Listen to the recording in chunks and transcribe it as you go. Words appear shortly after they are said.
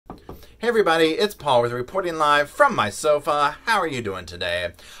Hey everybody, it's Paul with reporting live from my sofa. How are you doing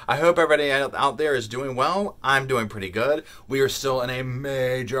today? I hope everybody out there is doing well. I'm doing pretty good. We are still in a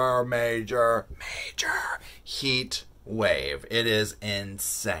major heat wave. It is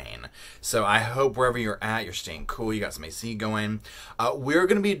insane. So I hope wherever you're at, you're staying cool. You got some AC going. We're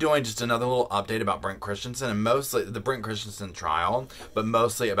going to be doing just another little update about Brendt Christensen, and mostly the Brendt Christensen trial, but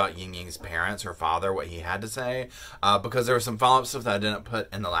mostly about Ying Ying's parents, her father, what he had to say, because there was some follow-up stuff that I didn't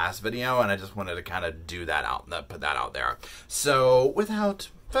put in the last video, and I just wanted to kind of do that out, put that out there. So without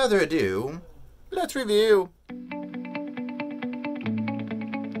further ado, let's review.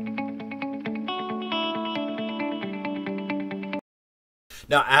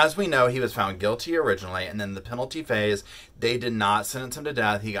 Now, as we know, he was found guilty originally, and then the penalty phase, they did not sentence him to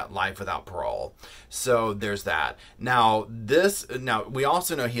death. He got life without parole. So there's that. Now, we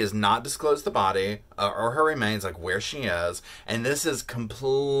also know he has not disclosed the body or her remains, like where she is, and this has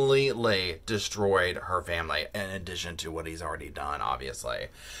completely destroyed her family, in addition to what he's already done, obviously.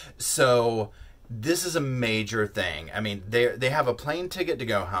 So this is a major thing. I mean, they have a plane ticket to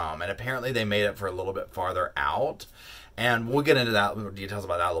go home, and apparently they made it for a little bit farther out. And we'll get into that details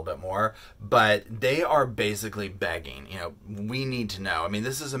about that a little bit more. But they are basically begging, we need to know. I mean,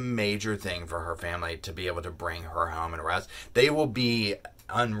 this is a major thing for her family to be able to bring her home and rest. They will be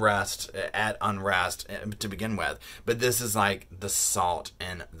unrest to begin with, but this is like the salt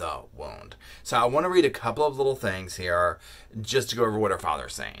in the wound. So I want to read a couple of little things here just to go over what her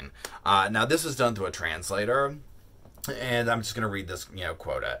father's saying. Now, this was done through a translator. And I'm just going to read this,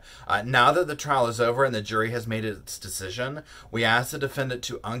 quote it. Now that the trial is over and the jury has made its decision, we ask the defendant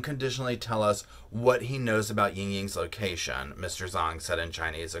to unconditionally tell us what he knows about Ying Ying's location, Mr. Zhang said in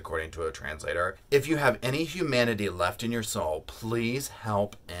Chinese, according to a translator. If you have any humanity left in your soul, please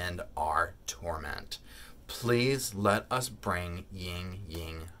help end our torment. Please let us bring Ying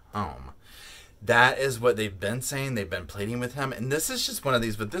Ying home. That is what they've been saying. They've been pleading with him. And this is just one of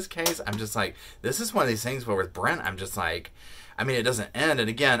these, with this case, I'm just like, this is one of these things where with Brendt, I'm just like, I mean, it doesn't end. And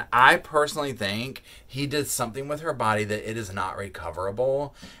again, I personally think he did something with her body that it is not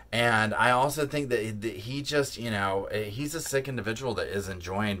recoverable. And I also think that he just, he's a sick individual that is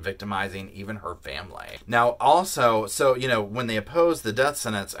enjoying victimizing even her family. Now, also, so, when they opposed the death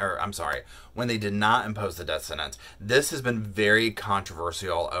sentence, when they did not impose the death sentence, this has been very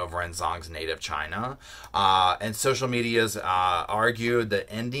controversial over in Zhang's native China. And social media's argued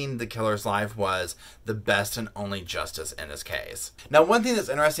that ending the killer's life was the best and only justice in this case. Now, one thing that's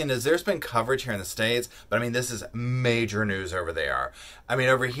interesting is there's been coverage here in the States, but I mean, this is major news over there. I mean,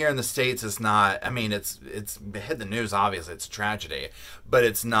 over here in the States, it's not, I mean, it's hit the news, obviously, it's a tragedy, but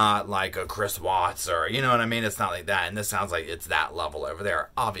it's not like a Chris Watts or, you know what I mean? It's not like that, and this sounds like it's that level over there,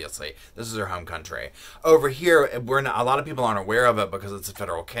 obviously. This is their home country. Over here, a lot of people aren't aware of it because it's a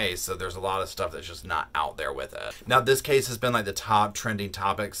federal case, so there's a lot of stuff that's just not out there with it. Now, this case has been like the top trending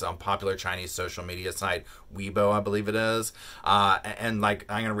topics on popular Chinese social media site, Weibo, I believe it is, and like,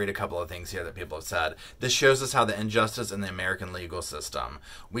 I'm going to read a couple of things here that people have said. This shows us how the injustice in the American legal system.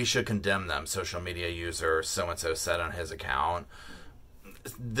 We should condemn them, social media user so-and-so said on his account.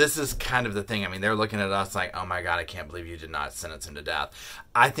 This is kind of the thing. I mean, they're looking at us like, oh my God, I can't believe you did not sentence him to death.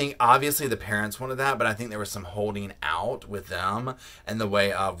 I think obviously the parents wanted that, but I think there was some holding out with them in the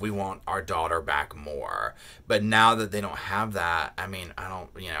way of, we want our daughter back more. But now that they don't have that, I mean,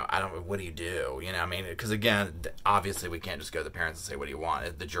 what do you do? I mean, because again, obviously we can't just go to the parents and say, what do you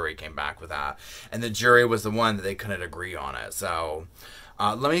want? The jury came back with that. And the jury was the one that they couldn't agree on it. So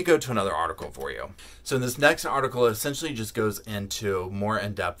let me go to another article for you. So this next article essentially just goes into more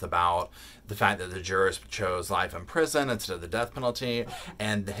in depth about the fact that the jurors chose life in prison instead of the death penalty,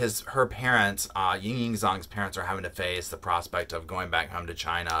 and her parents, Ying Zhang's parents, are having to face the prospect of going back home to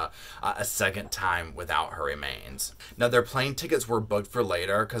China a second time without her remains. Now, their plane tickets were booked for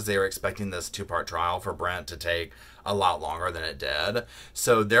later because they were expecting this two-part trial for Brendt to take a lot longer than it did.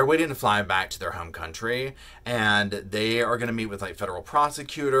 So they're waiting to fly back to their home country, and they are going to meet with like federal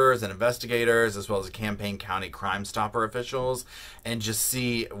prosecutors and investigators, as well as Campaign County Crime Stopper officials, and just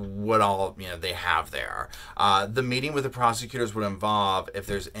see what all they have there. The meeting with the prosecutors would involve if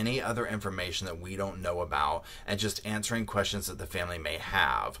there's any other information that we don't know about, and just answering questions that the family may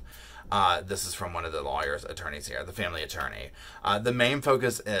have. This is from one of the attorneys here, the family attorney. The main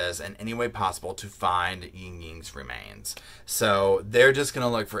focus is, in any way possible, to find Ying Ying's remains. So they're just going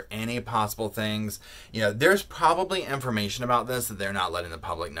to look for any possible things. There's probably information about this that they're not letting the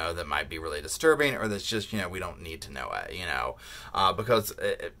public know that might be really disturbing, or that's just, we don't need to know it, because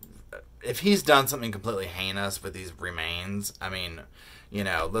if he's done something completely heinous with these remains, I mean, you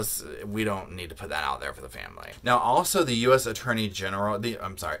know, we don't need to put that out there for the family. Now, also the U.S. Attorney General,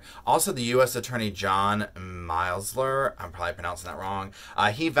 also the U.S. Attorney John Meisler, I'm probably pronouncing that wrong,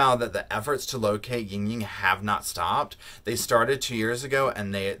 he vowed that the efforts to locate Ying Ying have not stopped. They started 2 years ago,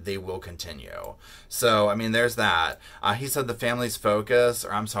 and they will continue. So, I mean, there's that. He said the family's focus,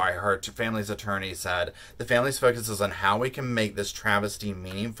 or I'm sorry, her family's attorney said, the family's focus is on how we can make this travesty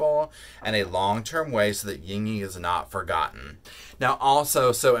meaningful in a long-term way so that Ying Ying is not forgotten. Now,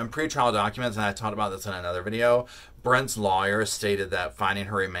 also, so in pretrial documents, and I talked about this in another video, Brent's lawyer stated that finding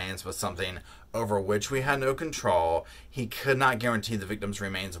her remains was something over which we had no control. He could not guarantee the victim's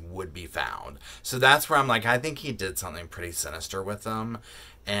remains would be found. So that's where I'm like, I think he did something pretty sinister with them.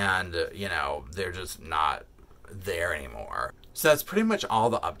 And, you know, they're just not there anymore. So that's pretty much all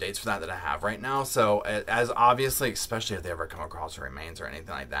the updates for that I have right now. So as obviously, especially if they ever come across the remains or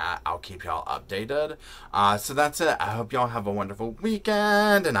anything like that, I'll keep y'all updated. So that's it. I hope y'all have a wonderful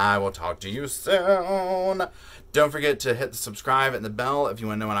weekend, and I will talk to you soon. Don't forget to hit the subscribe and the bell if you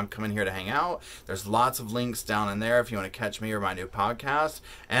want to know when I'm coming here to hang out. There's lots of links down in there if you want to catch me or my new podcast.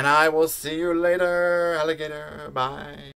 And I will see you later, alligator. Bye.